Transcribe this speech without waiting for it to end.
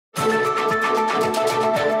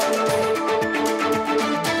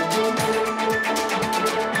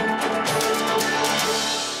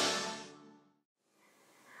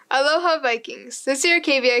Aloha Vikings! This is your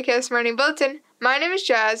KVIKS Morning Bulletin. My name is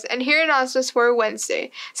Jazz, and here are announcements for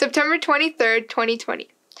Wednesday, September 23rd, 2020.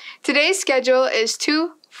 Today's schedule is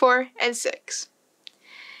 2, 4, and 6.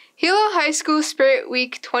 Hilo High School Spirit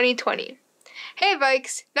Week 2020. Hey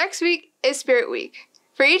Vikes! Next week is Spirit Week.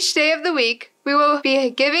 For each day of the week, we will be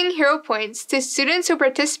giving hero points to students who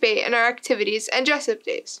participate in our activities and dress-up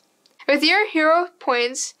days. With your hero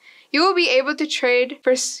points, you will be able to trade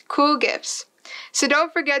for cool gifts. So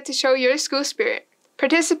don't forget to show your school spirit,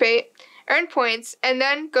 participate, earn points, and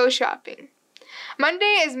then go shopping.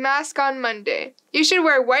 Monday is Mask on Monday. You should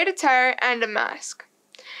wear white attire and a mask.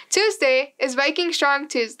 Tuesday is Viking Strong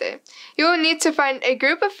Tuesday. You will need to find a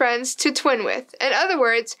group of friends to twin with. In other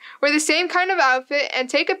words, wear the same kind of outfit and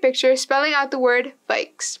take a picture spelling out the word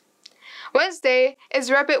Vikes. Wednesday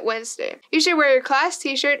is Rep It Wednesday. You should wear your class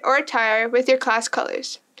t-shirt or attire with your class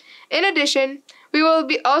colors. In addition, we will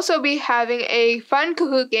also be having a fun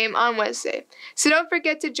Kahoot game on Wednesday, so don't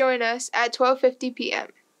forget to join us at 12:50 p.m.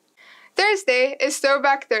 Thursday is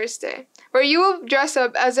Throwback Thursday, where you will dress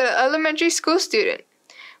up as an elementary school student.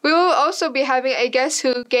 We will also be having a Guess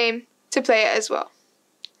Who game to play as well.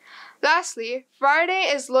 Lastly, Friday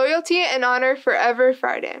is Loyalty and Honor Forever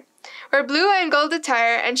Friday. Wear blue and gold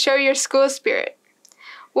attire and show your school spirit.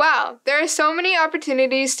 Wow, there are so many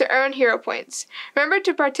opportunities to earn hero points. Remember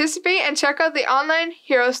to participate and check out the online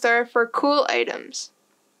hero store for cool items.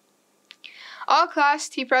 All class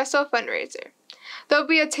Tea Presso fundraiser. There will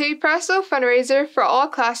be a Tea Presso fundraiser for all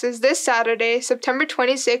classes this Saturday, September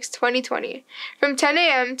 26, 2020, from 10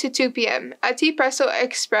 a.m. to 2 p.m. at Tea Presso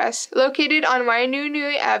Express, located on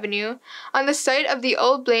Waianuenue Avenue, on the site of the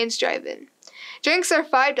Old Blaines Drive-In. Drinks are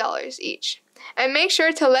 $5 each. And make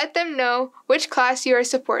sure to let them know which class you are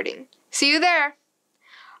supporting. See you there!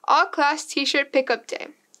 All class t-shirt pickup day.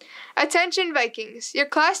 Attention Vikings, your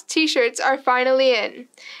class t-shirts are finally in.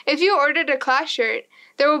 If you ordered a class shirt,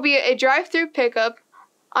 there will be a drive-through pickup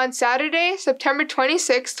on Saturday, September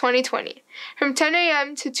 26, 2020, from 10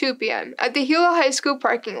 a.m. to 2 p.m. at the Hilo High School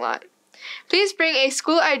parking lot. Please bring a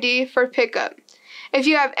school ID for pickup. If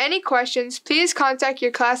you have any questions, please contact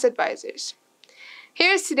your class advisors.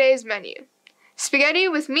 Here's today's menu. Spaghetti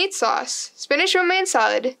with meat sauce, spinach romaine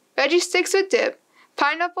salad, veggie sticks with dip,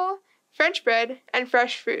 pineapple, French bread, and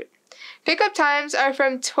fresh fruit. Pickup times are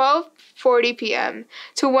from 12:40 p.m.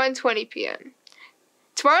 to 1:20 p.m.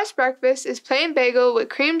 Tomorrow's breakfast is plain bagel with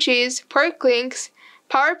cream cheese, pork links,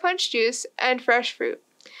 power punch juice, and fresh fruit.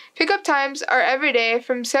 Pickup times are every day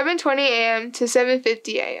from 7:20 a.m. to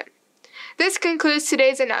 7:50 a.m. This concludes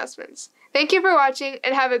today's announcements. Thank you for watching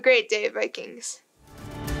and have a great day, Vikings.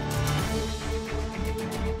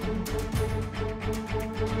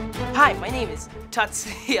 Hi, my name is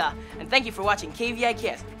Tatsuya, and thank you for watching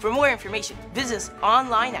KVIKS. For more information, visit us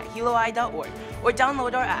online at hilo-waiakea.org or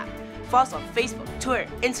download our app. Follow us on Facebook, Twitter,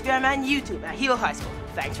 Instagram, and YouTube at Hilo High School.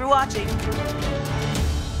 Thanks for watching.